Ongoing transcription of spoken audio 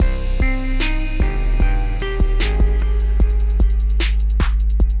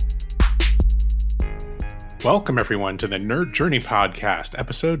Welcome, everyone, to the Nerd Journey Podcast,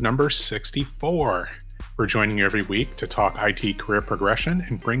 episode number 64. We're joining you every week to talk IT career progression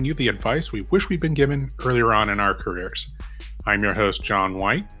and bring you the advice we wish we'd been given earlier on in our careers. I'm your host, John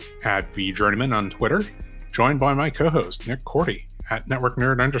White, at VJourneyman on Twitter, joined by my co-host, Nick Cordy, at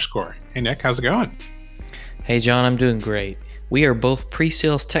NetworkNerd_. Hey, Nick, how's it going? Hey, John, I'm doing great. We are both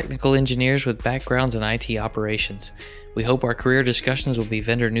pre-sales technical engineers with backgrounds in IT operations. We hope our career discussions will be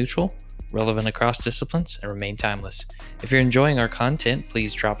vendor neutral, relevant across disciplines, and remain timeless. If you're enjoying our content,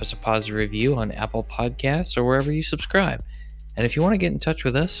 please drop us a positive review on Apple Podcasts or wherever you subscribe. And if you want to get in touch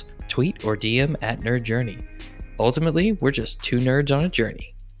with us, tweet or DM at Nerd Journey. Ultimately, we're just two nerds on a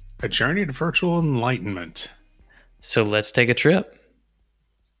journey. A journey to virtual enlightenment. So let's take a trip.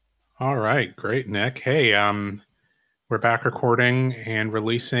 All right, great, Nick. Hey, we're back recording and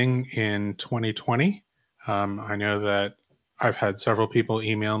releasing in 2020. I know that I've had several people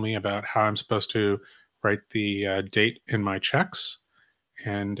email me about how I'm supposed to write the date in my checks.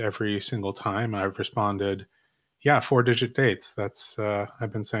 And every single time I've responded, yeah, 4-digit dates. That's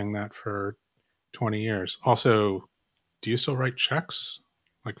I've been saying that for 20 years. Also, do you still write checks?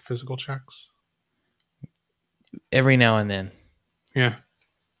 Like physical checks? Every now and then. Yeah.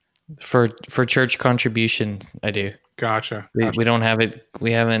 For church contribution, I do. Gotcha. We don't have it.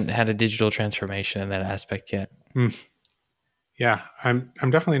 We haven't had a digital transformation in that aspect yet. Yeah, I'm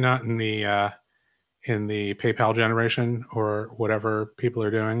definitely not in the PayPal generation or whatever people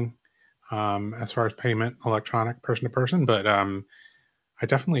are doing as far as payment, electronic, person to person. But I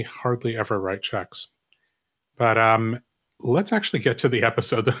definitely hardly ever write checks. But let's actually get to the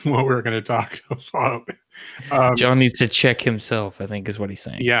episode and what we're going to talk about. John needs to check himself, I think, is what he's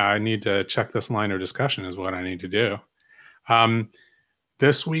saying. Yeah, I need to check this line of discussion is what I need to do.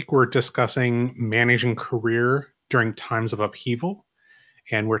 This week, we're discussing managing career during times of upheaval.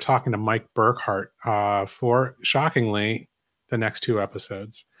 And we're talking to Mike Burkhart for, shockingly, the next two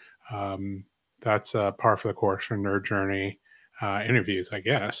episodes. That's par for the course for Nerd Journey interviews, I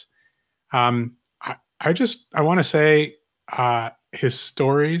guess. I want to say his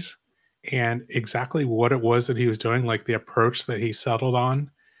stories and exactly what it was that he was doing, like the approach that he settled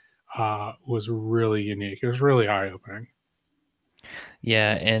on, was really unique. It was really eye-opening.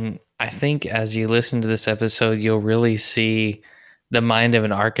 Yeah, and I think as you listen to this episode, you'll really see the mind of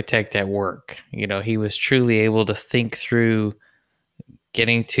an architect at work. You know, he was truly able to think through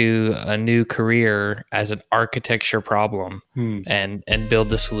getting to a new career as an architecture problem and build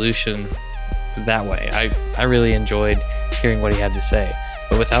the solution that way. I really enjoyed hearing what he had to say.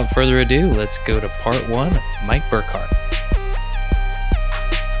 But without further ado, let's go to part one of Mike Burkhart.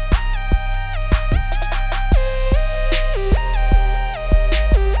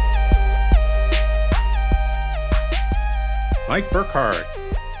 Mike Burkhart,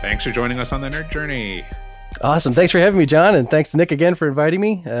 thanks for joining us on the Nerd Journey. Awesome. Thanks for having me, John. And thanks to Nick again for inviting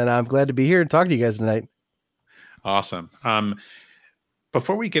me. And I'm glad to be here and talk to you guys tonight. Awesome.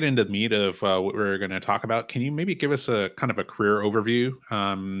 Before we get into the meat of what we're going to talk about, can you maybe give us a kind of a career overview,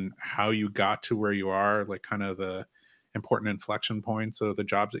 how you got to where you are, like kind of the important inflection points of the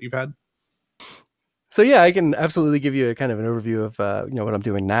jobs that you've had? So yeah, I can absolutely give you a kind of an overview of what I'm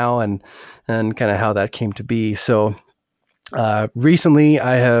doing now and kind of how that came to be. So recently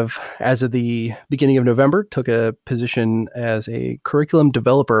I have, as of the beginning of November, took a position as a curriculum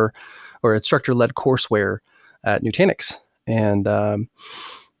developer or instructor-led courseware at Nutanix. And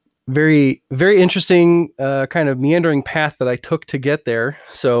very, very interesting kind of meandering path that I took to get there.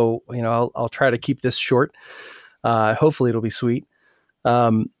 So, I'll try to keep this short. Hopefully it'll be sweet.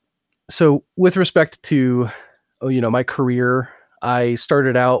 So with respect to, my career, I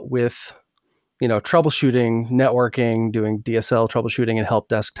started out with, troubleshooting, networking, doing DSL troubleshooting and help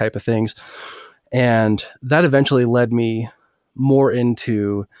desk type of things. And that eventually led me more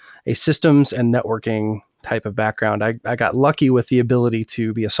into a systems and networking type of background. I got lucky with the ability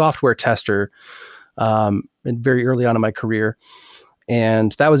to be a software tester and very early on in my career.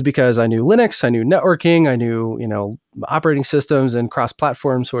 And that was because I knew Linux, I knew networking, I knew, operating systems and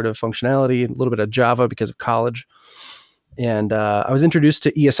cross-platform sort of functionality, a little bit of Java because of college. And I was introduced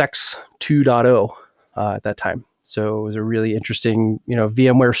to ESX 2.0 at that time. So it was a really interesting,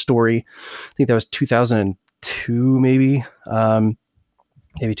 VMware story. I think that was 2002, maybe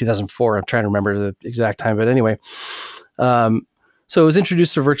 2004. I'm trying to remember the exact time, but anyway. So I was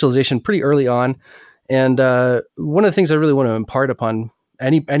introduced to virtualization pretty early on. And one of the things I really want to impart upon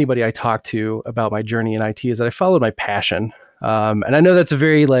anybody I talk to about my journey in IT is that I followed my passion. And I know that's a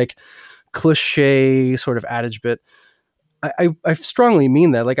very cliche sort of adage, but I strongly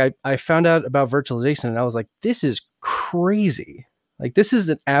mean that. I found out about virtualization and I was like, this is crazy. Like, this is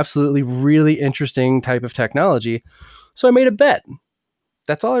an absolutely really interesting type of technology. So I made a bet.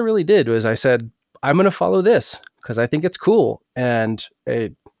 That's all I really did was I said, I'm going to follow this because I think it's cool. And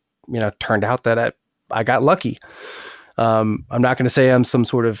it, turned out that I got lucky. I'm not going to say I'm some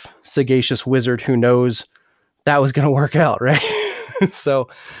sort of sagacious wizard who knows that was going to work out, right? So,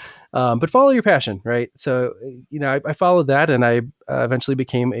 but follow your passion, right? So, I followed that, and I eventually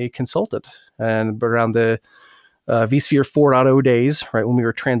became a consultant. And around the vSphere 4.0 days, right when we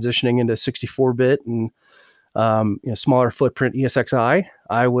were transitioning into 64-bit and smaller footprint ESXi,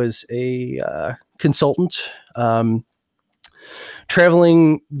 I was a consultant,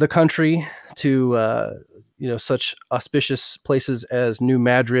 traveling the country to such auspicious places as New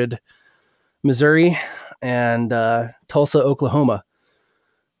Madrid, Missouri, and Tulsa, Oklahoma.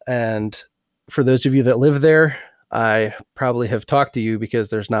 And for those of you that live there, I probably have talked to you because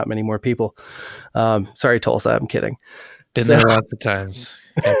there's not many more people. Sorry, Tulsa, I'm kidding. Been there lots of times.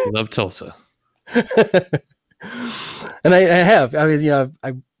 I love Tulsa. And I have. I mean,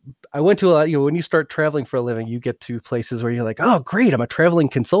 I went to a lot. When you start traveling for a living, you get to places where you're like, oh, great, I'm a traveling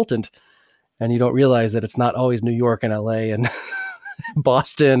consultant. And you don't realize that it's not always New York and LA and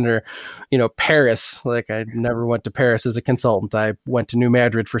Boston or, Paris. Like, I never went to Paris as a consultant. I went to New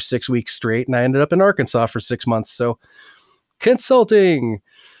Madrid for 6 weeks straight, and I ended up in Arkansas for 6 months. So consulting.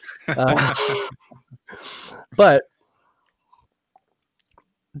 But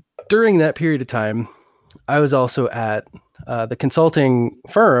during that period of time, I was also at the consulting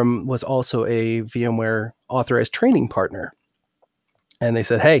firm was also a VMware authorized training partner. And they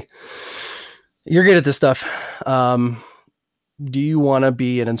said, hey, you're good at this stuff. Do you want to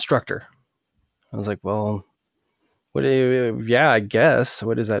be an instructor? I was like, well, yeah, I guess.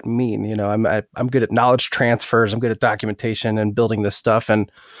 What does that mean? I'm good at knowledge transfers. I'm good at documentation and building this stuff.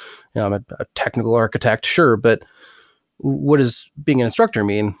 And, I'm a technical architect. Sure. But what does being an instructor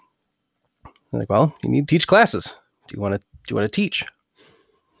mean? I'm like, well, you need to teach classes. Do you want to teach?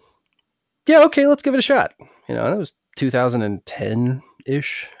 Yeah. Okay. Let's give it a shot. That was 2010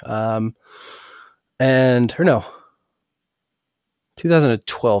 ish.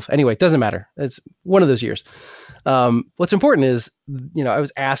 2012. Anyway, it doesn't matter. It's one of those years. What's important is, I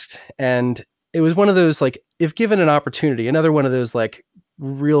was asked, and it was one of those, like, if given an opportunity, another one of those, like,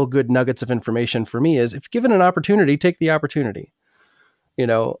 real good nuggets of information for me is, if given an opportunity, take the opportunity.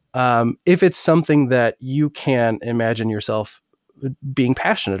 If it's something that you can imagine yourself being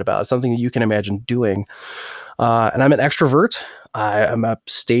passionate about, something that you can imagine doing. And I'm an extrovert. I'm a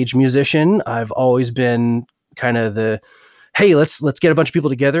stage musician. I've always been kind of hey, let's get a bunch of people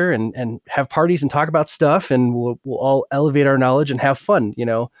together and have parties and talk about stuff, and we'll all elevate our knowledge and have fun,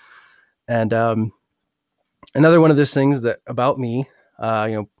 And another one of those things that about me,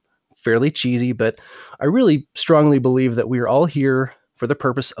 fairly cheesy, but I really strongly believe that we are all here for the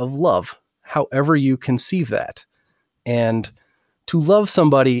purpose of love, however you conceive that. And to love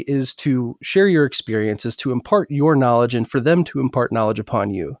somebody is to share your experiences, to impart your knowledge, and for them to impart knowledge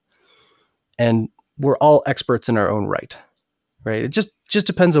upon you. And we're all experts in our own right? It just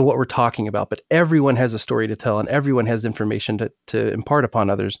depends on what we're talking about, but everyone has a story to tell, and everyone has information to impart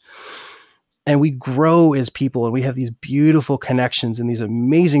upon others. And we grow as people, and we have these beautiful connections and these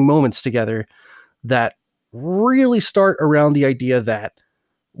amazing moments together that really start around the idea that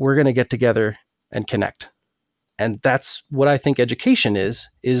we're going to get together and connect. And that's what I think education is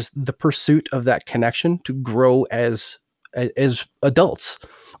the pursuit of that connection to grow as adults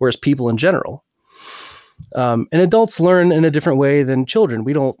or as people in general. And adults learn in a different way than children.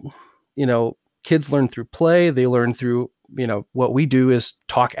 We don't, kids learn through play. They learn through, what we do is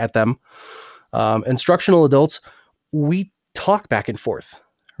talk at them. Instructional adults, we talk back and forth,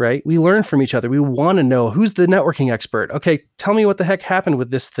 right? We learn from each other. We want to know who's the networking expert. Okay, tell me what the heck happened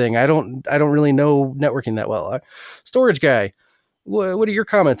with this thing. I don't really know networking that well. Storage guy, what are your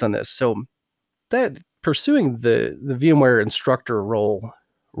comments on this? So that pursuing the VMware instructor role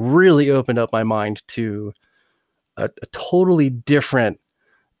really opened up my mind to a totally different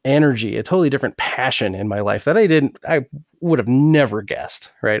energy, a totally different passion in my life that I would have never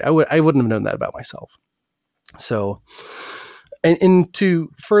guessed, right? I wouldn't have known that about myself. So, and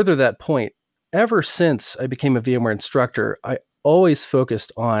to further that point, ever since I became a VMware instructor, I always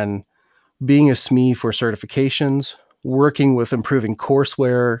focused on being a SME for certifications, working with improving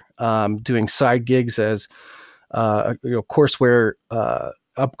courseware, doing side gigs as courseware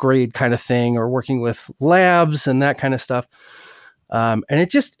upgrade kind of thing, or working with labs and that kind of stuff. And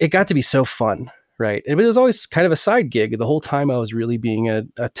it got to be so fun, right? It was always kind of a side gig. The whole time I was really being a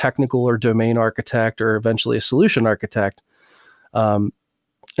technical or domain architect, or eventually a solution architect. And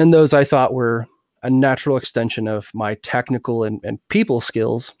those I thought were a natural extension of my technical and people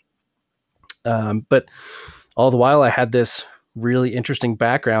skills. But all the while I had this really interesting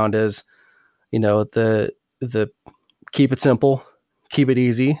background as, the keep it simple, keep it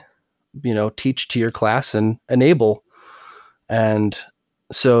easy, teach to your class and enable. And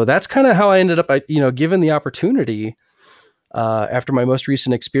so that's kind of how I ended up, given the opportunity, after my most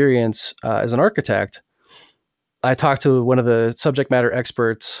recent experience as an architect, I talked to one of the subject matter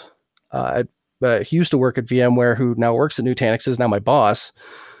experts. He used to work at VMware, who now works at Nutanix, is now my boss.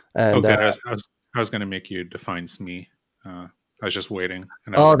 And okay, I was going to make you define SME. I was just waiting,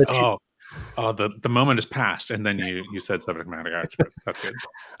 and I was the moment has passed, and then you said subject matter expert. That's good.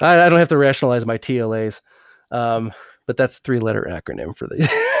 I don't have to rationalize my TLAs, but that's 3-letter acronym for these.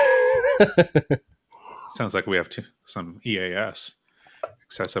 Sounds like we have some EAS,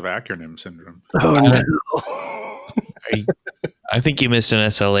 excessive acronym syndrome. Oh no! I think you missed an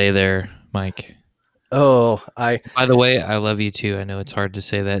SLA there, Mike. Oh, By the way, I love you too. I know it's hard to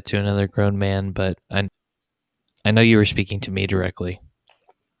say that to another grown man, but I know you were speaking to me directly.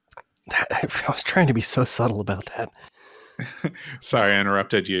 I was trying to be so subtle about that. Sorry, I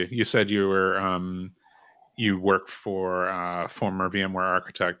interrupted you. You said you were you work for a former VMware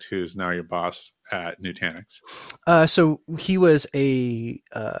architect who's now your boss at Nutanix. So he was a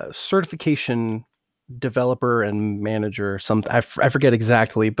certification developer and manager. I forget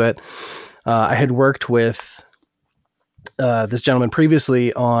exactly, but I had worked with this gentleman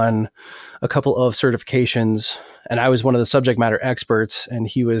previously on a couple of certifications, and I was one of the subject matter experts, and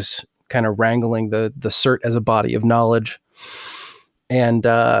he was kind of wrangling the cert as a body of knowledge. And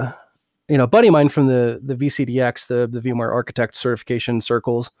a buddy of mine from the VCDX, the VMware Architect certification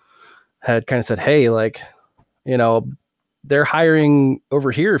circles, had kind of said, "Hey, they're hiring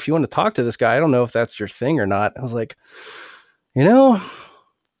over here. If you want to talk to this guy, I don't know if that's your thing or not." I was like,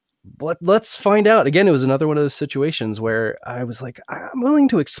 let's find out. Again, it was another one of those situations where I was like, I'm willing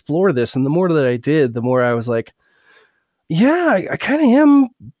to explore this. And the more that I did, the more I was like, yeah, I kind of am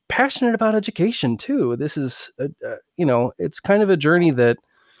passionate about education too. This is, it's kind of a journey that,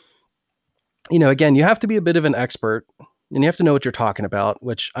 again, you have to be a bit of an expert and you have to know what you're talking about,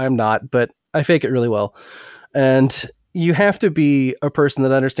 which I'm not, but I fake it really well. And you have to be a person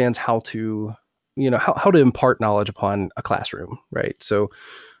that understands how to, how to impart knowledge upon a classroom, right? So,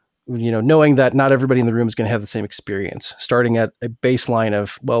 knowing that not everybody in the room is going to have the same experience, starting at a baseline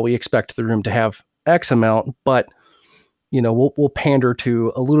of, well, we expect the room to have X amount, but, we'll pander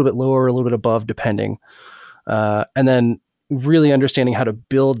to a little bit lower, a little bit above, depending. And then really understanding how to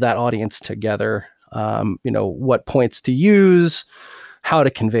build that audience together, what points to use, how to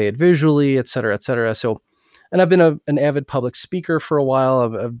convey it visually, et cetera, et cetera. So, and I've been an avid public speaker for a while.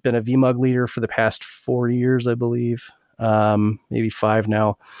 I've been a VMUG leader for the past 4 years, I believe, maybe 5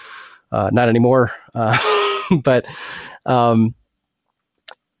 now. Not anymore. But,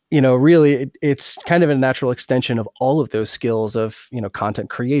 really it's kind of a natural extension of all of those skills of, content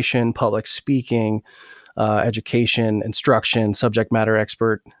creation, public speaking, education, instruction, subject matter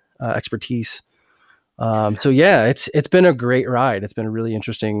expertise. So yeah, it's been a great ride. It's been a really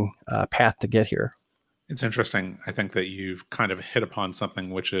interesting path to get here. It's interesting. I think that you've kind of hit upon something,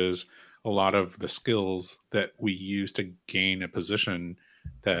 which is a lot of the skills that we use to gain a position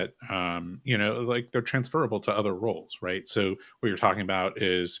that, they're transferable to other roles, right? So what you're talking about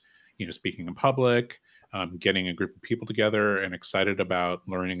is, speaking in public, getting a group of people together and excited about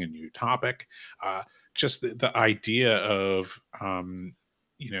learning a new topic. Just the idea of,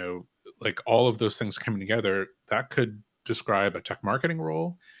 all of those things coming together, that could describe a tech marketing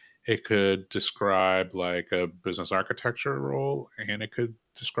role. It could describe like a business architecture role, and it could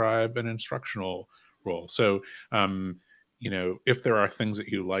describe an instructional role. So, if there are things that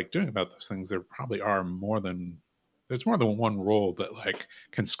you like doing about those things, there probably are there's more than one role that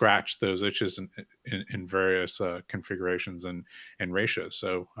can scratch those itches in various configurations and ratios.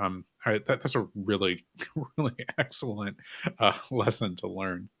 So that's a really, really excellent lesson to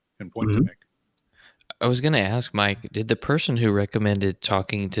learn and point to make. I was going to ask Mike, did the person who recommended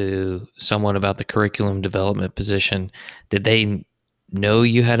talking to someone about the curriculum development position, did they know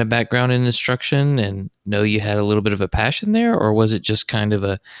you had a background in instruction and know you had a little bit of a passion there? Or was it just kind of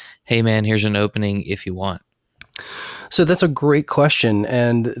a, hey man, here's an opening if you want? So that's a great question.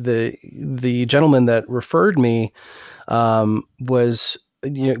 And the gentleman that referred me was,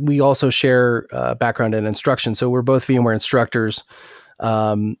 we also share background in instruction. So we're both VMware instructors.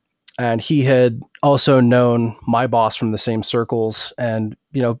 And he had also known my boss from the same circles. And,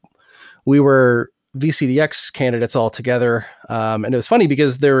 we were VCDX candidates all together. And it was funny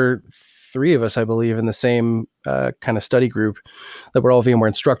because there were three of us, I believe, in the same kind of study group that were all VMware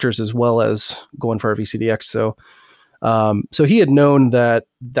instructors as well as going for our VCDX. So he had known that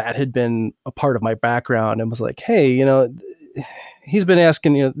had been a part of my background and was like, hey, he's been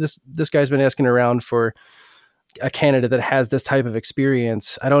asking, this guy's been asking around for a candidate that has this type of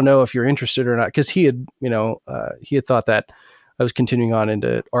experience. I don't know if you're interested or not. Because he had thought that I was continuing on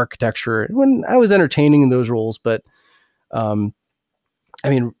into architecture when I was entertaining those roles. But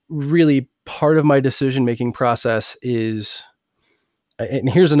really part of my decision-making process is, and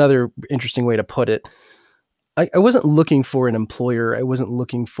here's another interesting way to put it. I wasn't looking for an employer. I wasn't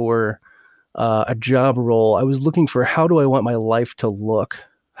looking for a job role. I was looking for, how do I want my life to look?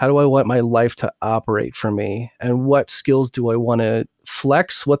 How do I want my life to operate for me? And what skills do I want to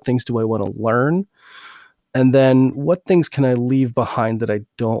flex? What things do I want to learn? And then what things can I leave behind that I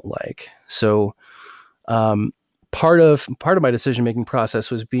don't like? So part of my decision-making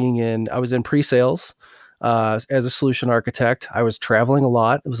process was I was in pre-sales as a solution architect. I was traveling a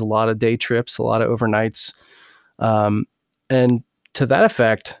lot. It was a lot of day trips, a lot of overnights. And to that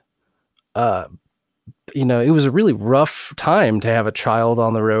effect, it was a really rough time to have a child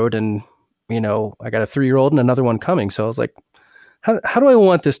on the road, and, I got a 3-year-old and another one coming. So I was like, how do I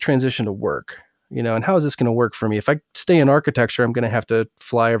want this transition to work? And how is this going to work for me? If I stay in architecture, I'm going to have to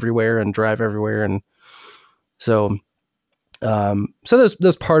fly everywhere and drive everywhere. And so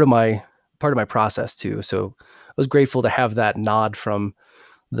that's part of my process too. So I was grateful to have that nod from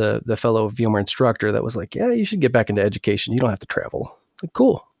the fellow VMware instructor that was like, yeah, you should get back into education. You don't have to travel. It's like,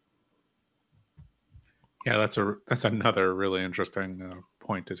 cool. Yeah, that's another really interesting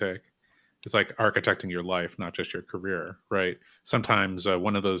point to take. It's like architecting your life, not just your career, right? Sometimes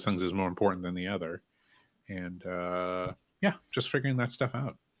one of those things is more important than the other, and just figuring that stuff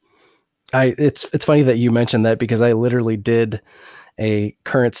out. It's funny that you mentioned that, because I literally did a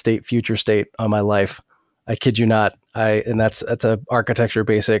current state, future state on my life. I kid you not. And that's a architecture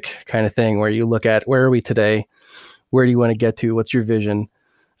basic kind of thing, where you look at, where are we today? Where do you want to get to? What's your vision?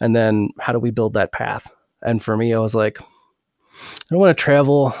 And then how do we build that path? And for me, I was like, I don't want to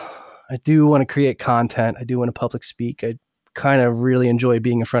travel. I do want to create content. I do want to public speak. I kind of really enjoy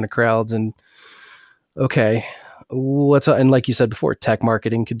being in front of crowds. And okay, and like you said before, tech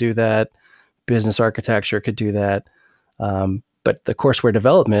marketing could do that. Business architecture could do that. But the courseware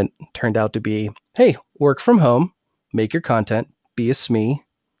development turned out to be, hey, work from home, make your content, be a SME,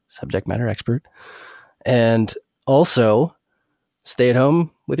 subject matter expert, and also stay at home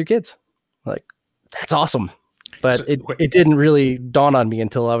with your kids. Like, that's awesome. But it didn't really dawn on me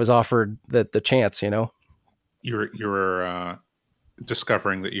until I was offered the chance, You were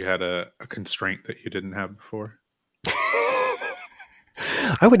discovering that you had a constraint that you didn't have before.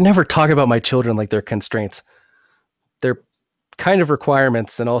 I would never talk about my children like they're constraints. They're kind of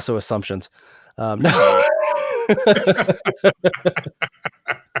requirements and also assumptions. No.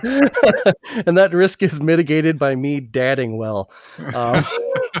 And that risk is mitigated by me dadding well. Well,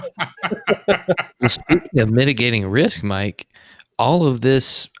 speaking of mitigating risk, Mike, all of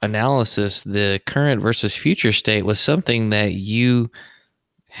this analysis, the current versus future state, was something that you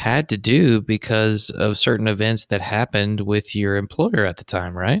had to do because of certain events that happened with your employer at the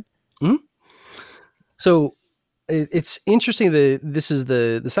time, right? Mm-hmm. So it's interesting that this is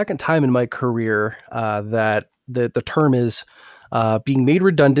the second time in my career that the term is being made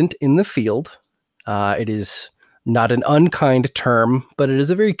redundant in the field. It is not an unkind term, but it is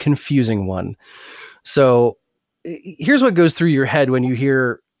a very confusing one. So here's what goes through your head when you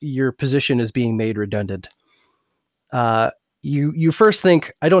hear your position is being made redundant. You first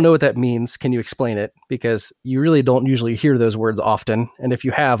think, I don't know what that means. Can you explain it? Because you really don't usually hear those words often. And if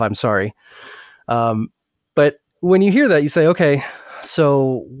you have, I'm sorry. But when you hear that, you say, okay,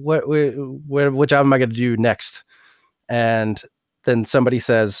 so what job am I going to do next? And then somebody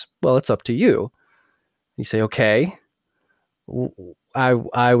says, well, it's up to you. You say, okay,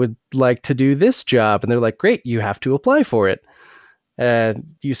 I would like to do this job. And they're like, great, you have to apply for it.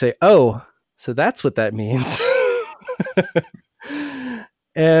 And you say, oh, so that's what that means.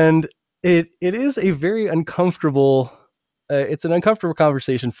 And it is a very uncomfortable, it's an uncomfortable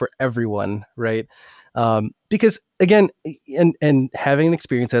conversation for everyone, right? Because again, and having an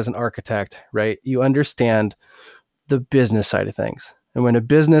experience as an architect, right, you understand the business side of things. And when a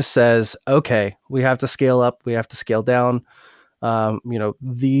business says, okay, we have to scale up, we have to scale down,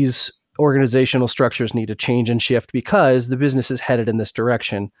 these organizational structures need to change and shift because the business is headed in this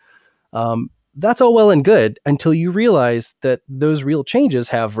direction. That's all well and good until you realize that those real changes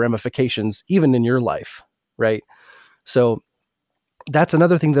have ramifications even in your life, right? So that's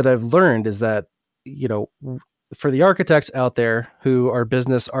another thing that I've learned is that, for the architects out there who are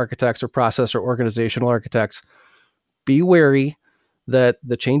business architects or process or organizational architects, be wary that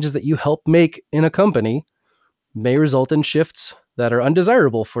the changes that you help make in a company may result in shifts that are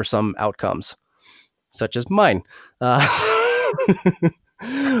undesirable for some outcomes, such as mine. But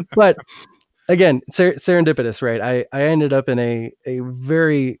again, serendipitous, right? I ended up in a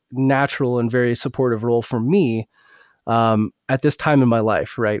very natural and very supportive role for me at this time in my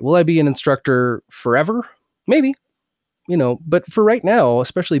life, right? Will I be an instructor forever? Maybe, but for right now,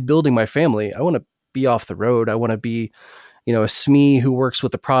 especially building my family, I want to be off the road. I want to be, a SME who works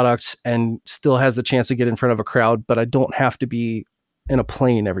with the products and still has the chance to get in front of a crowd, but I don't have to be in a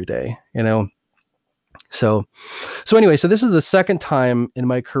plane every day, So anyway, so this is the second time in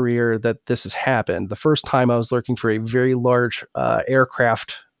my career that this has happened. The first time I was working for a very large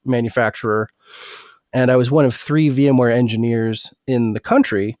aircraft manufacturer, and I was one of 3 VMware engineers in the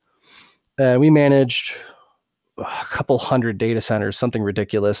country. We managed a couple hundred data centers, something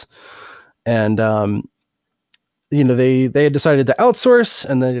ridiculous. And, they had decided to outsource,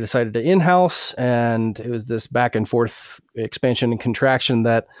 and then they decided to in-house, and it was this back and forth expansion and contraction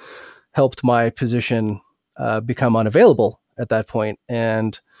that helped my position become unavailable at that point.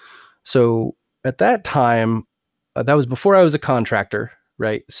 And so at that time, that was before I was a contractor,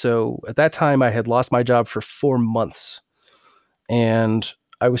 right? So at that time, I had lost my job for 4 months, and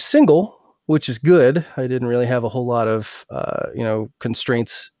I was single, which is good. I didn't really have a whole lot of,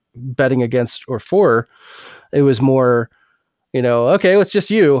 constraints betting against or for. It was more, okay, it's just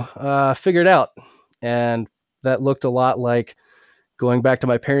you, figure it out. And that looked a lot like going back to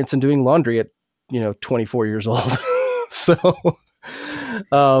my parents and doing laundry at, 24 years old. So,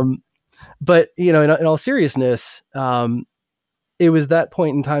 but, in all seriousness, it was that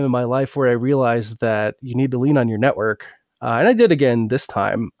point in time in my life where I realized that you need to lean on your network. And I did again this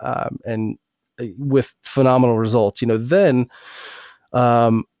time, and with phenomenal results. Then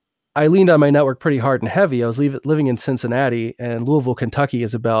I leaned on my network pretty hard and heavy. I was living in Cincinnati, and Louisville, Kentucky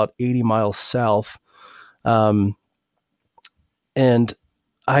is about 80 miles south. And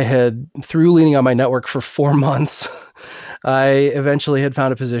I had, through leaning on my network for 4 months, I eventually had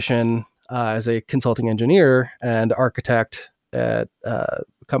found a position as a consulting engineer and architect at a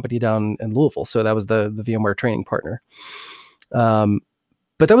company down in Louisville. So that was the VMware training partner. But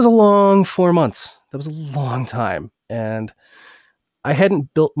that was a long 4 months. That was a long time. And I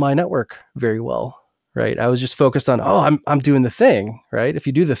hadn't built my network very well, right? I was just focused on, I'm doing the thing, right? If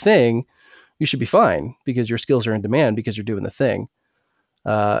you do the thing, you should be fine because your skills are in demand because you're doing the thing.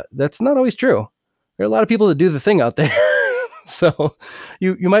 That's not always true. There are a lot of people that do the thing out there. So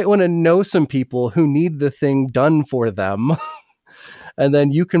you might want to know some people who need the thing done for them. And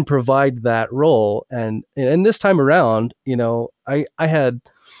then you can provide that role. And this time around, I had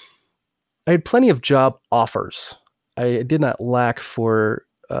plenty of job offers. I did not lack for,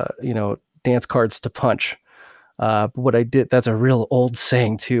 dance cards to punch. But what I did, that's a real old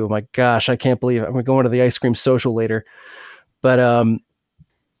saying too. My gosh, I can't believe it. I'm going to the ice cream social later. But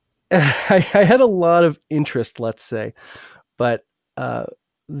I had a lot of interest, let's say. But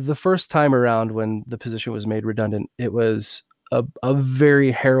the first time around when the position was made redundant, it was a very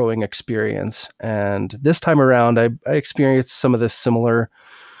harrowing experience. And this time around, I experienced some of the similar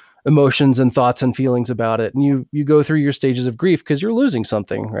emotions and thoughts and feelings about it. And you go through your stages of grief because you're losing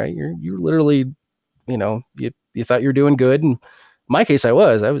something, right? You're literally, you thought you're doing good. And in my case, I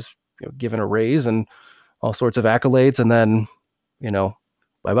was given a raise and all sorts of accolades, and then,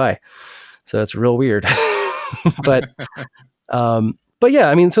 bye-bye. So it's real weird. But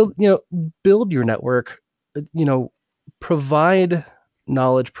yeah, so, build your network, provide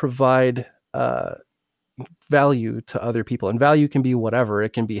knowledge, provide, value to other people. And value can be whatever.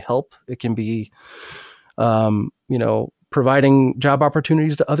 It can be help. It can be, providing job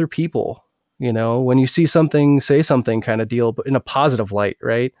opportunities to other people. When you see something, say something kind of deal, but in a positive light,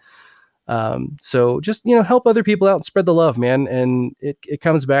 right? So just, help other people out and spread the love, man. And it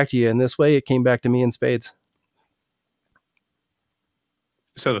comes back to you. And this way it came back to me in spades.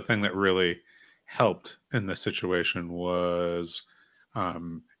 So the thing that really helped in this situation was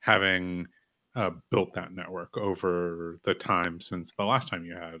having built that network over the time since the last time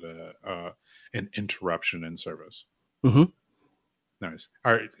you had an interruption in service. Mm-hmm. Nice.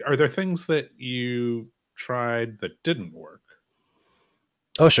 Are there things that you tried that didn't work?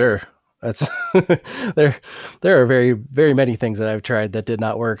 Oh, sure. That's there are very, very many things that I've tried that did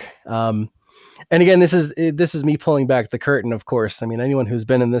not work. And again, this is me pulling back the curtain, of course. I mean, anyone who's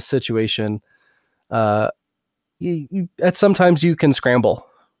been in this situation, sometimes you can scramble,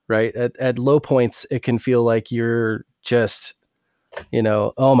 right? At low points, it can feel like you're just,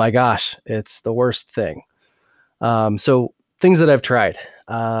 oh my gosh, it's the worst thing. So things that I've tried,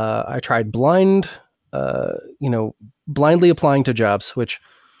 I tried blindly applying to jobs, which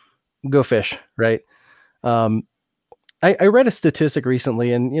go fish, right? I read a statistic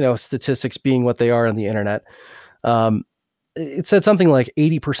recently, and statistics being what they are on the internet, it said something like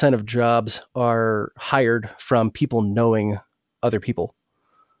 80% of jobs are hired from people knowing other people.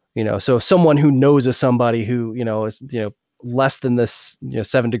 So someone who knows of somebody who is less than this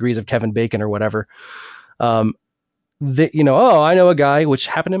 7 degrees of Kevin Bacon or whatever. Oh, I know a guy, which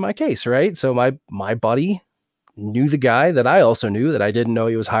happened in my case, right? So my buddy knew the guy that I also knew that I didn't know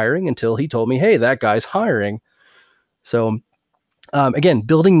he was hiring until he told me, hey, that guy's hiring. So again,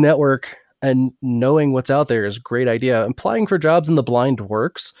 building network and knowing what's out there is a great idea. Applying for jobs in the blind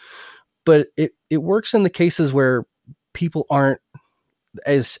works, but it works in the cases where people aren't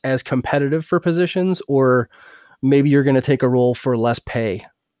as competitive for positions, or maybe you're going to take a role for less pay.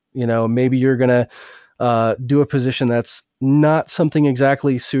 Maybe you're going to do a position that's not something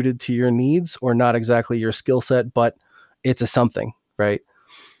exactly suited to your needs or not exactly your skill set, but it's a something, right?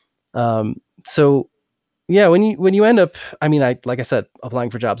 So yeah, when you end up, like I said, applying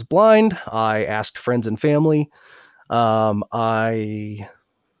for jobs blind, I asked friends and family. What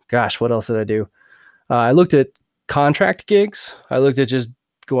else did I do? I looked at contract gigs. I looked at just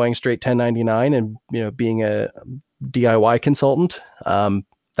going straight 1099 and, being a DIY consultant.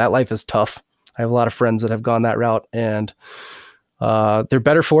 That life is tough. I have a lot of friends that have gone that route, and they're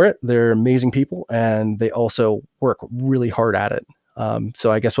better for it. They're amazing people, and they also work really hard at it.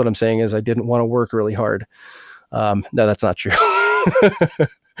 So I guess what I'm saying is I didn't want to work really hard. No, that's not true.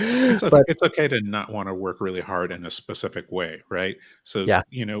 It's okay to not want to work really hard in a specific way, right? So, yeah.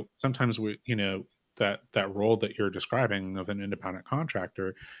 Sometimes that role that you're describing of an independent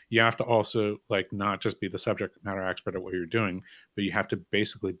contractor, you have to also not just be the subject matter expert at what you're doing, but you have to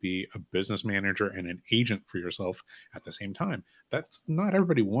basically be a business manager and an agent for yourself at the same time. That's not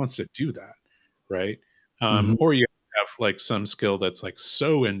everybody wants to do that, right? Or you have some skill that's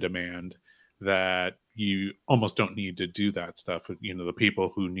so in demand that you almost don't need to do that stuff. The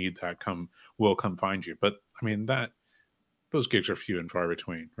people who need that will come find you. But those gigs are few and far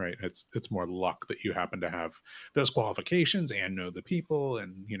between, right? It's more luck that you happen to have those qualifications and know the people,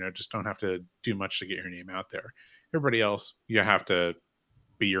 and just don't have to do much to get your name out there. Everybody else, you have to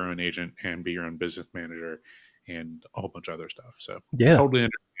be your own agent and be your own business manager and a whole bunch of other stuff. So yeah, totally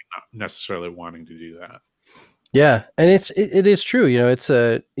understand not necessarily wanting to do that. Yeah, and it is true. It's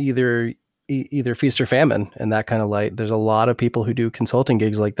either feast or famine in that kind of light. There's a lot of people who do consulting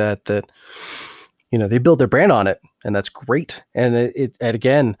gigs like that they build their brand on it, and that's great. And and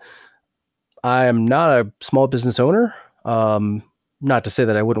again, I am not a small business owner. Not to say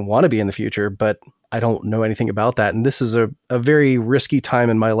that I wouldn't want to be in the future, but I don't know anything about that. And this is a very risky time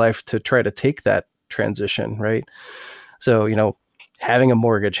in my life to try to take that transition, right? So, having a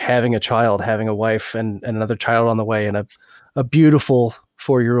mortgage, having a child, having a wife and another child on the way, and a beautiful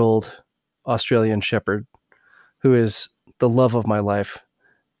 4-year-old Australian Shepherd who is the love of my life,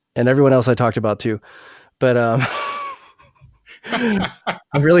 and everyone else I talked about too. But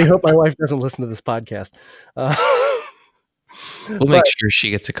I really hope my wife doesn't listen to this podcast. We'll make sure she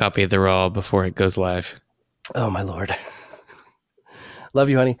gets a copy of the Raw before it goes live. Oh my Lord. Love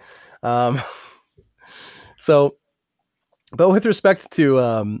you, honey. So, but with respect to,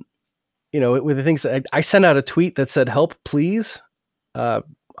 with the things I sent out a tweet that said, help, please. My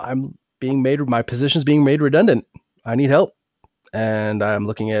position's being made redundant. I need help. And I'm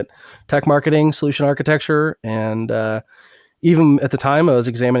looking at tech marketing, solution architecture, and even at the time I was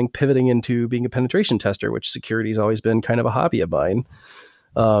examining pivoting into being a penetration tester, which security has always been kind of a hobby of mine.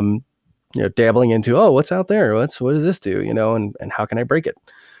 Dabbling into, what's out there? What does this do? And how can I break it?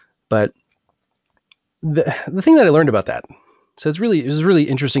 But the thing that I learned about that, so it was a really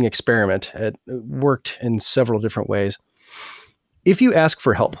interesting experiment. It worked in several different ways. If you ask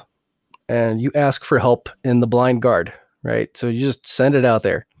for help, and you ask for help in the blind guard, right? So you just send it out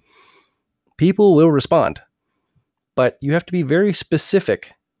there. People will respond, but you have to be very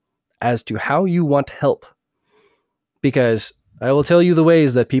specific as to how you want help, because I will tell you the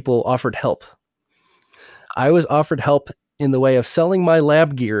ways that people offered help. I was offered help in the way of selling my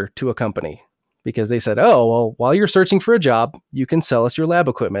lab gear to a company, because they said, while you're searching for a job, you can sell us your lab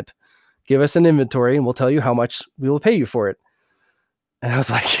equipment. Give us an inventory and we'll tell you how much we will pay you for it. And I was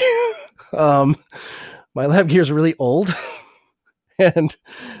like, my lab gear is really old and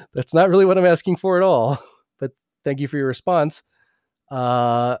that's not really what I'm asking for at all. But thank you for your response.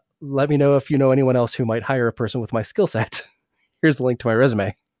 Let me know if you know anyone else who might hire a person with my skill set. Here's the link to my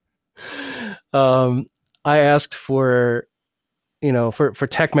resume. I asked for for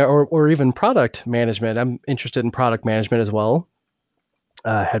tech or even product management. I'm interested in product management as well.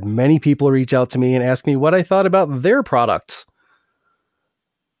 Had many people reach out to me and ask me what I thought about their products.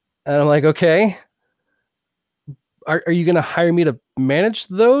 And I'm like, okay, are you going to hire me to manage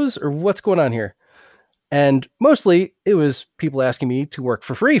those, or what's going on here? And mostly it was people asking me to work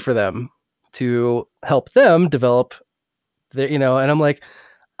for free for them, to help them develop and I'm like,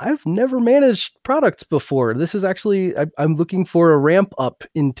 I've never managed products before. This is actually, I'm looking for a ramp up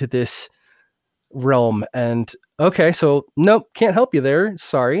into this realm. And okay, so nope, can't help you there.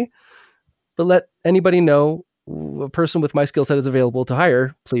 Sorry. But let anybody know a person with my skill set is available to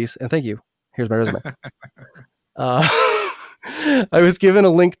hire, please. And thank you. Here's my resume. I was given a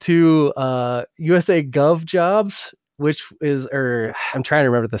link to USA Gov Jobs, which is, I'm trying to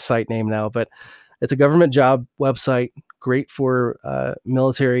remember the site name now, but it's a government job website, great for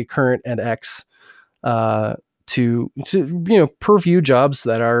military, current and ex, to purview jobs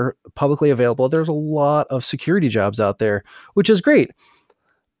that are publicly available. There's a lot of security jobs out there, which is great,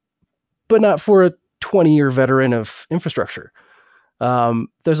 but not for a 20-year veteran of infrastructure.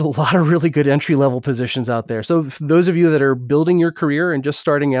 There's a lot of really good entry-level positions out there. So those of you that are building your career and just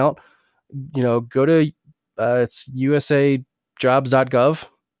starting out, go to it's usajobs.gov,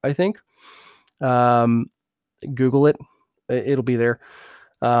 I think. Google it. It'll be there.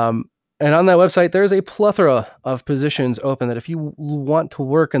 And on that website, there's a plethora of positions open that if you want to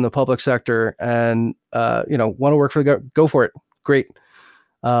work in the public sector and, want to work for go for it. Great.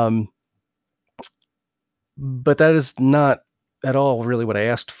 But that is not at all really what I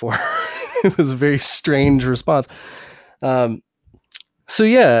asked for. It was a very strange response. I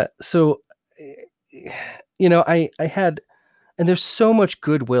had, and there's so much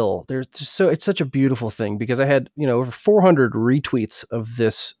goodwill. It's such a beautiful thing because I had, over 400 retweets of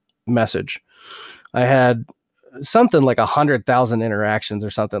this message. I had something like 100,000 interactions or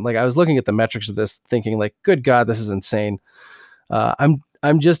something. Like I was looking at the metrics of this thinking like, good God, this is insane.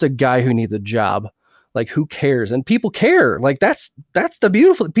 I'm just a guy who needs a job. Like who cares? And people care. Like that's the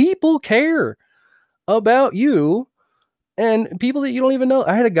beautiful, people care about you and people that you don't even know.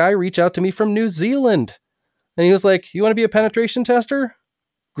 I had a guy reach out to me from New Zealand and he was like, you want to be a penetration tester?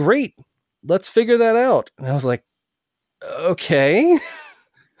 Great. Let's figure that out. And I was like, okay.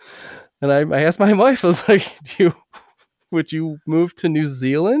 And I asked my wife, I was like, would you move to New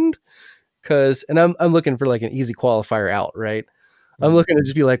Zealand? And I'm looking for like an easy qualifier out, right? I'm looking to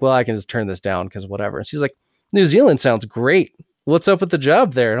just be like, well, I can just turn this down because whatever. And she's like, New Zealand sounds great. What's up with the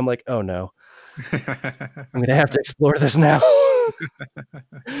job there? And I'm like, oh no, I'm going to have to explore this now.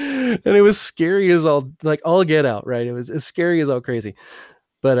 And it was scary as all get out, right? It was as scary as all crazy.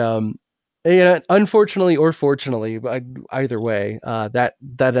 But, unfortunately or fortunately, either way, that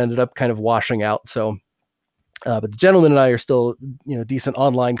ended up kind of washing out. So, but the gentleman and I are still, decent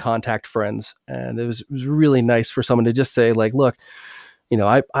online contact friends. And it was really nice for someone to just say like, look,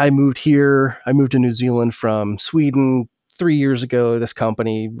 I moved here. I moved to New Zealand from Sweden 3 years ago. This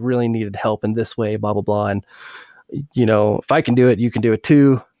company really needed help in this way, blah, blah, blah. And, if I can do it, you can do it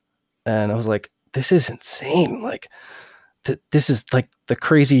too. And I was like, this is insane. Like, this is like the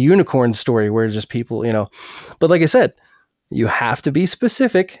crazy unicorn story where just people, but like I said, you have to be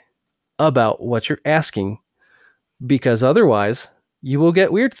specific about what you're asking because otherwise you will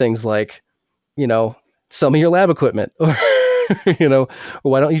get weird things like, sell me your lab equipment or, or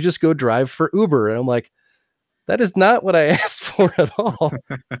why don't you just go drive for Uber? And I'm like, that is not what I asked for at all.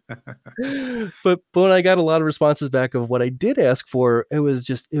 But when I got a lot of responses back of what I did ask for, it was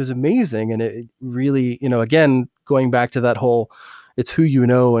amazing. And it really, again, going back to that whole, it's who you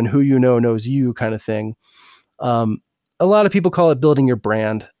know and who you know knows you kind of thing. A lot of people call it building your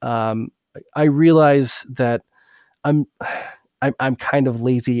brand. I realize that I'm kind of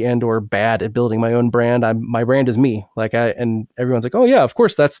lazy and or bad at building my own brand. My brand is me. And everyone's like, oh yeah, of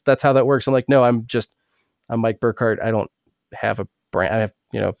course that's how that works. I'm like, no, I'm Mike Burkhart. I don't have a brand. I have,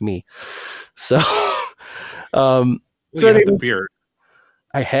 me. So, you had the beard.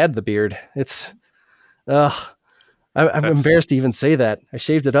 I had the beard. It's, I'm embarrassed to even say that. I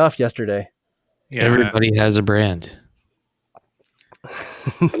shaved it off yesterday. Yeah. Everybody has a brand. I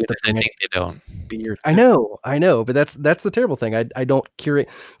think they don't. Beard. I know, but that's the terrible thing. I don't curate.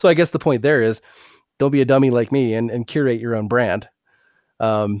 So I guess the point there is, don't be a dummy like me and curate your own brand.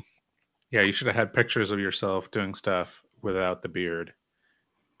 Yeah, you should have had pictures of yourself doing stuff without the beard.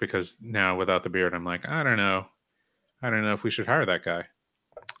 Because now without the beard, I'm like, I don't know if we should hire that guy.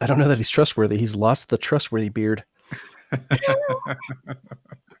 I don't know that he's trustworthy. He's lost the trustworthy beard. I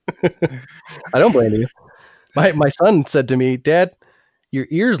don't blame you. My son said to me, Dad, your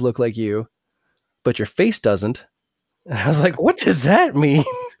ears look like you, but your face doesn't. And I was like, what does that mean?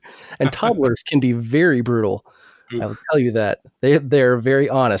 And toddlers can be very brutal. I will tell you that. They're very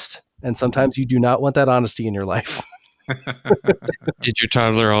honest. And sometimes you do not want that honesty in your life. Did your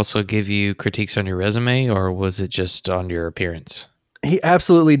toddler also give you critiques on your resume, or was it just on your appearance? He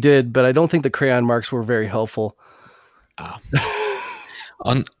absolutely did, but I don't think the crayon marks were very helpful.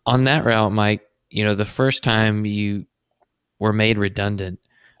 On that route, Mike, the first time you were made redundant,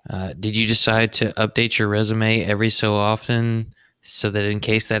 did you decide to update your resume every so often so that in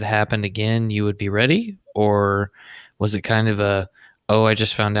case that happened again, you would be ready? Or was it kind of I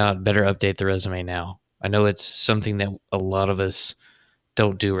just found out, better update the resume now? I know it's something that a lot of us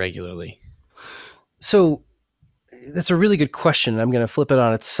don't do regularly. So that's a really good question. I'm going to flip it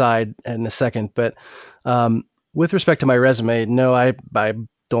on its side in a second. But with respect to my resume, no, I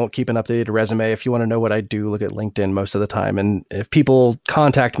don't keep an updated resume. If you want to know what I do, look at LinkedIn most of the time. And if people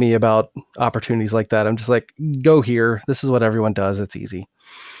contact me about opportunities like that, I'm just like, go here. This is what everyone does. It's easy.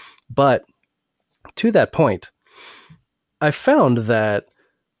 But to that point, I found that,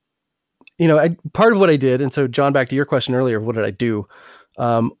 part of what I did, and so John, back to your question earlier, what did I do?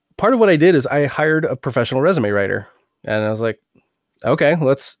 Part of what I did is I hired a professional resume writer. And I was like, okay,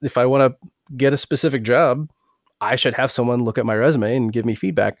 if I want to get a specific job, I should have someone look at my resume and give me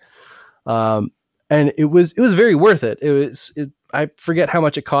feedback. And it was very worth it. I forget how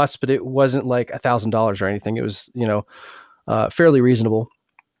much it costs, but it wasn't like $1,000 or anything. It was, fairly reasonable.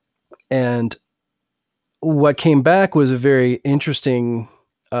 And what came back was a very interesting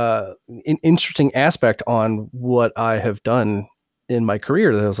aspect on what I have done in my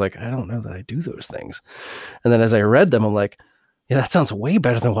career, that I was like, I don't know that I do those things. And then as I read them, I'm like, yeah, that sounds way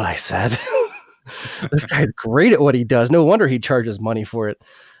better than what I said. This guy's great at what he does. No wonder he charges money for it.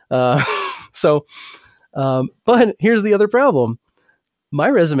 But here's the other problem. My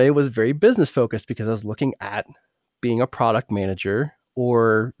resume was very business focused because I was looking at being a product manager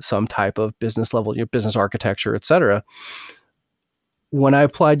or some type of business level, business architecture, etc. When I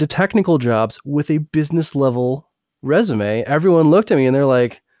applied to technical jobs with a business level resume, everyone looked at me and they're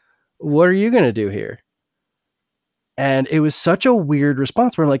like, what are you going to do here? And it was such a weird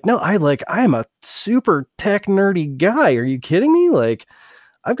response where I'm like, no, I'm a super tech nerdy guy. Are you kidding me? Like,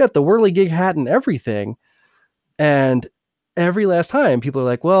 I've got the whirligig hat and everything. And every last time people are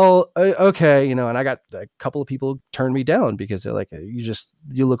like, well, okay. And I got a couple of people turn me down because they're like,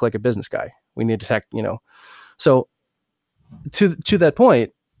 you look like a business guy. We need to tech, So to that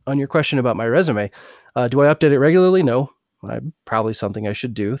point, on your question about my resume, do I update it regularly? No, probably something I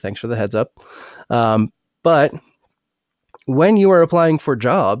should do. Thanks for the heads up. But when you are applying for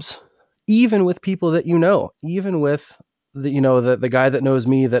jobs, even with people that even with the guy that knows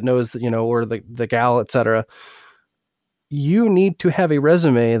me, that knows, or the gal, etc., you need to have a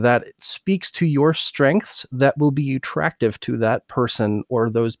resume that speaks to your strengths, that will be attractive to that person or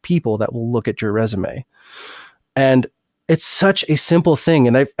those people that will look at your resume. And it's such a simple thing.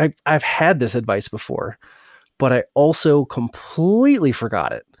 And I've had this advice before, but I also completely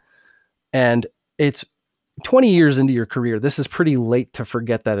forgot it. And it's 20 years into your career. This is pretty late to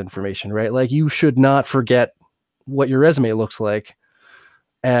forget that information, right? Like, you should not forget what your resume looks like,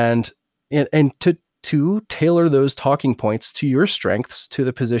 and to tailor those talking points to your strengths, to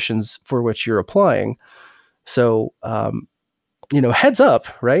the positions for which you're applying. So, heads up,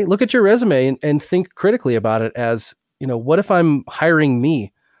 right? Look at your resume and think critically about it as, what if I'm hiring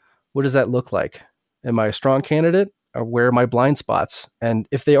me? What does that look like? Am I a strong candidate, or where are my blind spots? And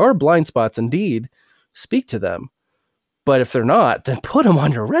if they are blind spots, indeed, speak to them. But if they're not, then put them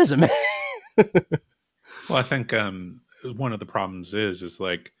on your resume. Well, I think one of the problems is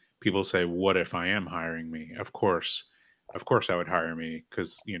like, people say, what if I am hiring me? Of course I would hire me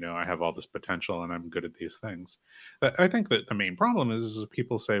because, I have all this potential and I'm good at these things. But I think that the main problem is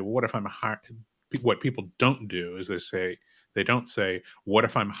people say, what if I'm hiring? What people don't do is they don't say, what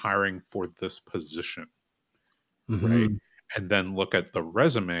if I'm hiring for this position? Right. And then look at the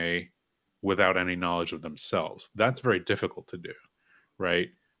resume without any knowledge of themselves. That's very difficult to do.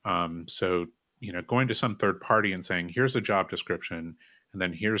 Right. So, going to some third party and saying, here's a job description, and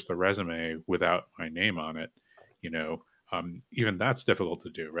then here's the resume without my name on it, even that's difficult to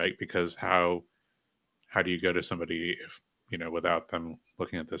do, right? Because how do you go to somebody if, without them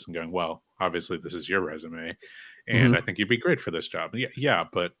looking at this and going, well, obviously this is your resume, and I think you'd be great for this job. Yeah,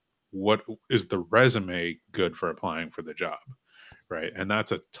 but what is the resume good for applying for the job, right? And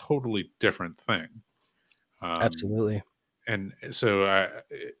that's a totally different thing. Absolutely. And so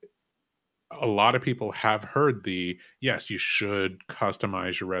a lot of people have heard yes, you should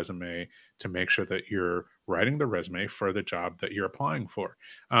customize your resume to make sure that you're writing the resume for the job that you're applying for.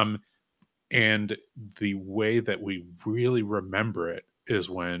 And the way that we really remember it is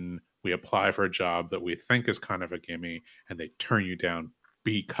when we apply for a job that we think is kind of a gimme and they turn you down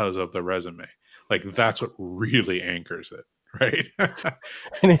because of the resume. Like that's what really anchors it, right?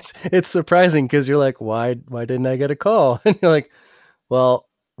 And it's surprising because you're like, why didn't I get a call? And you're like, well,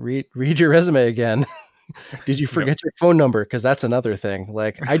 read your resume again. Did you forget your phone number? Because that's another thing.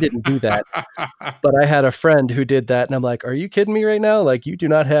 Like, I didn't do that, but I had a friend who did that, and I'm like, are you kidding me right now? Like, you do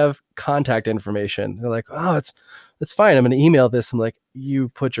not have contact information. They're like, oh, it's fine. I'm going to email this. I'm like, you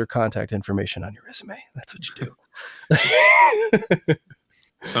put your contact information on your resume. That's what you do.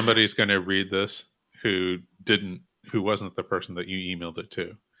 Somebody's going to read this who wasn't the person that you emailed it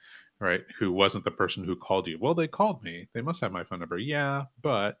to, right? Who wasn't the person who called you. Well, they called me. They must have my phone number. Yeah,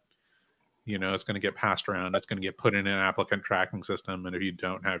 but it's going to get passed around. It's going to get put in an applicant tracking system. And if you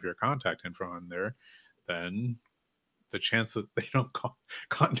don't have your contact info on there, then the chance that they don't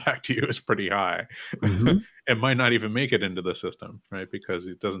contact you is pretty high. Mm-hmm. It might not even make it into the system, right? Because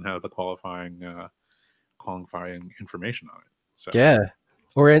it doesn't have the qualifying information on it. So yeah.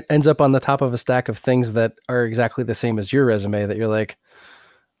 Or it ends up on the top of a stack of things that are exactly the same as your resume that you're like,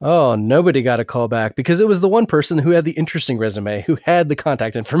 oh, nobody got a call back because it was the one person who had the interesting resume, who had the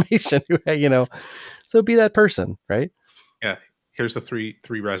contact information, who had, so be that person, right? Yeah. Here's the three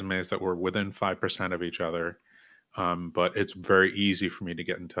resumes that were within 5% of each other. But it's very easy for me to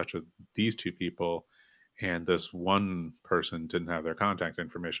get in touch with these two people, and this one person didn't have their contact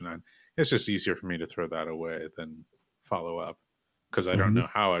information on. It's just easier for me to throw that away than follow up because I don't know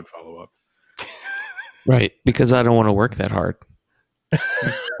how I'd follow up. Right. Because I don't want to work that hard.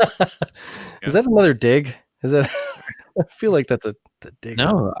 Is that another dig? Is that? I feel like that's a dig.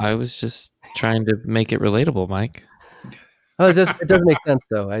 No, I was just trying to make it relatable, Mike. Oh, it does make sense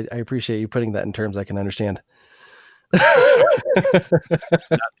though. I appreciate you putting that in terms I can understand. Not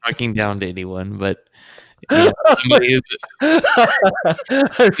talking down to anyone, but I really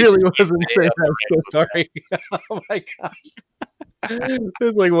wasn't saying that. I'm so sorry. Oh my gosh.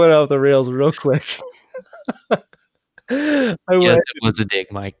 This went off the rails real quick. Yes, it was a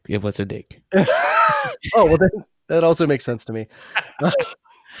dig, Mike. It was a dig. Oh, well, that also makes sense to me.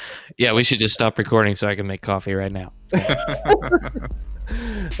 Yeah, we should just stop recording so I can make coffee right now.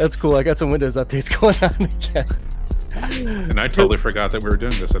 That's cool. I got some Windows updates going on again. And I totally forgot that we were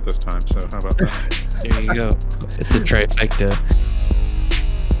doing this at this time. So how about that? There you go. It's a trifecta.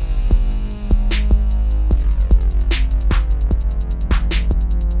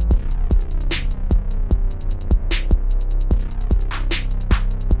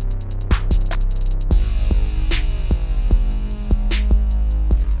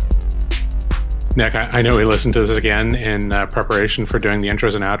 Nick, I know we listened to this again in preparation for doing the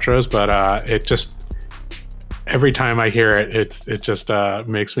intros and outros, but it just every time I hear it, it just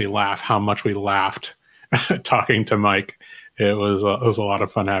makes me laugh how much we laughed talking to Mike. It was a lot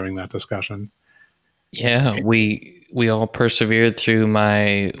of fun having that discussion. Yeah, we all persevered through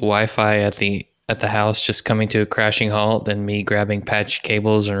my Wi-Fi at the house just coming to a crashing halt, and me grabbing patch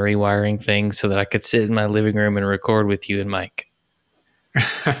cables and rewiring things so that I could sit in my living room and record with you and Mike.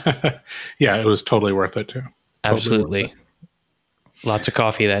 Yeah, it was totally worth it too. Absolutely. Lots of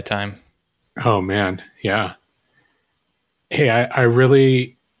coffee that time. Oh man, yeah. Hey, I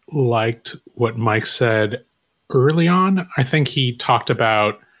really liked what Mike said early on. I think he talked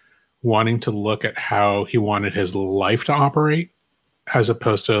about wanting to look at how he wanted his life to operate as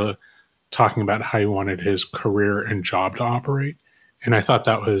opposed to talking about how he wanted his career and job to operate. And I thought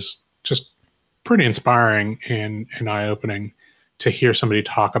that was just pretty inspiring and eye-opening to hear somebody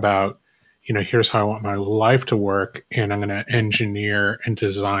talk about, here's how I want my life to work, and I'm going to engineer and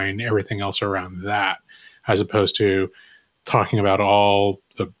design everything else around that, as opposed to talking about all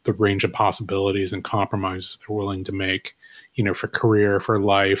the range of possibilities and compromises they're willing to make, for career, for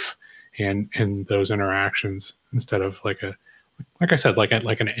life, and those interactions, instead of like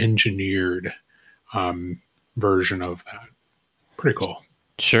an engineered version of that. Pretty cool.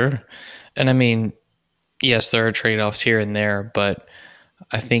 Sure. And I mean, yes, there are trade-offs here and there, but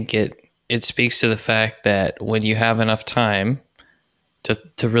I think it speaks to the fact that when you have enough time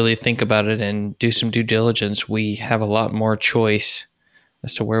to really think about it and do some due diligence, we have a lot more choice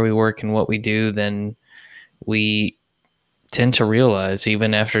as to where we work and what we do than we tend to realize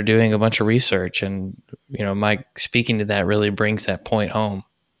even after doing a bunch of research. And, Mike speaking to that really brings that point home.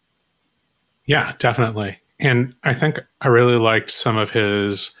 Yeah, definitely. And I think I really liked some of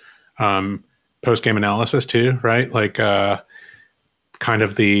his post-game analysis too, right? Like kind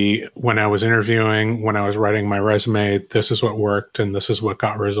of when I was interviewing, when I was writing my resume, this is what worked and this is what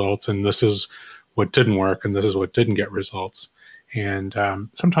got results, and this is what didn't work and this is what didn't get results. And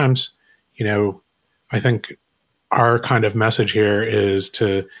sometimes, I think our kind of message here is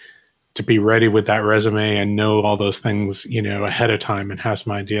to be ready with that resume and know all those things, ahead of time, and have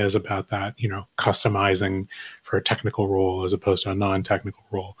some ideas about that, customizing for a technical role as opposed to a non-technical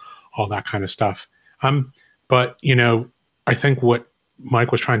role, all that kind of stuff. But, I think what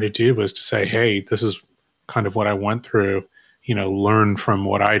Mike was trying to do was to say, hey, this is kind of what I went through, learn from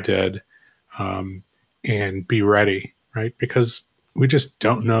what I did, and be ready, right? Because we just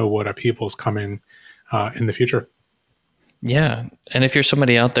don't know what upheaval's coming in the future. Yeah. And if you're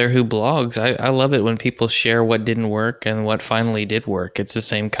somebody out there who blogs, I love it when people share what didn't work and what finally did work. It's the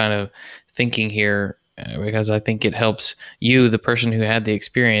same kind of thinking here, because I think it helps you, the person who had the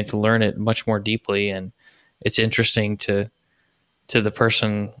experience, learn it much more deeply. And it's interesting to the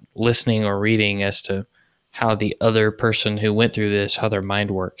person listening or reading as to how the other person who went through this, how their mind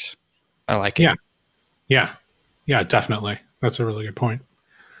works. I like it. Yeah, definitely. That's a really good point.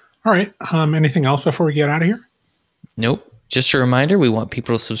 All right. Anything else before we get out of here? Nope. Just a reminder, we want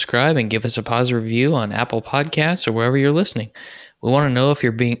people to subscribe and give us a positive review on Apple Podcasts or wherever you're listening. We want to know if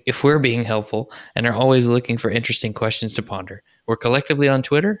we're being helpful, and are always looking for interesting questions to ponder. We're collectively on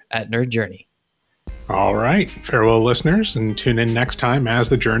Twitter @NerdJourney. All right. Farewell, listeners, and tune in next time as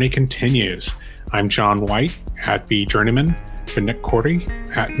the journey continues. I'm John White @BJourneyman, for Nick Cordy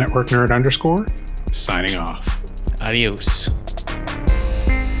 @NetworkNerd_, signing off. Adios.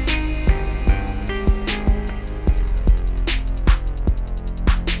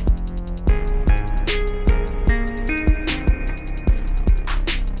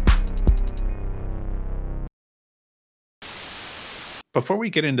 Before we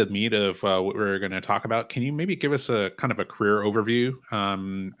get into the meat of what we're going to talk about, can you maybe give us a kind of a career overview,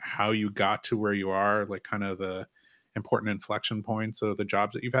 how you got to where you are, like kind of the important inflection points of the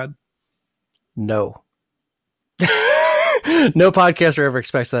jobs that you've had? No. No podcaster ever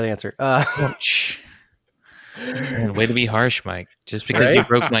expects that answer. Man, way to be harsh, Mike. Just because you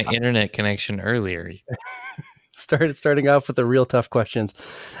broke my internet connection earlier. Starting off with the real tough questions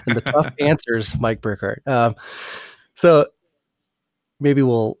and the tough answers, Mike Burkhardt. So maybe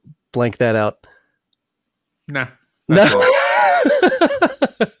we'll blank that out. No.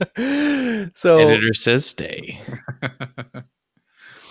 So editor says stay.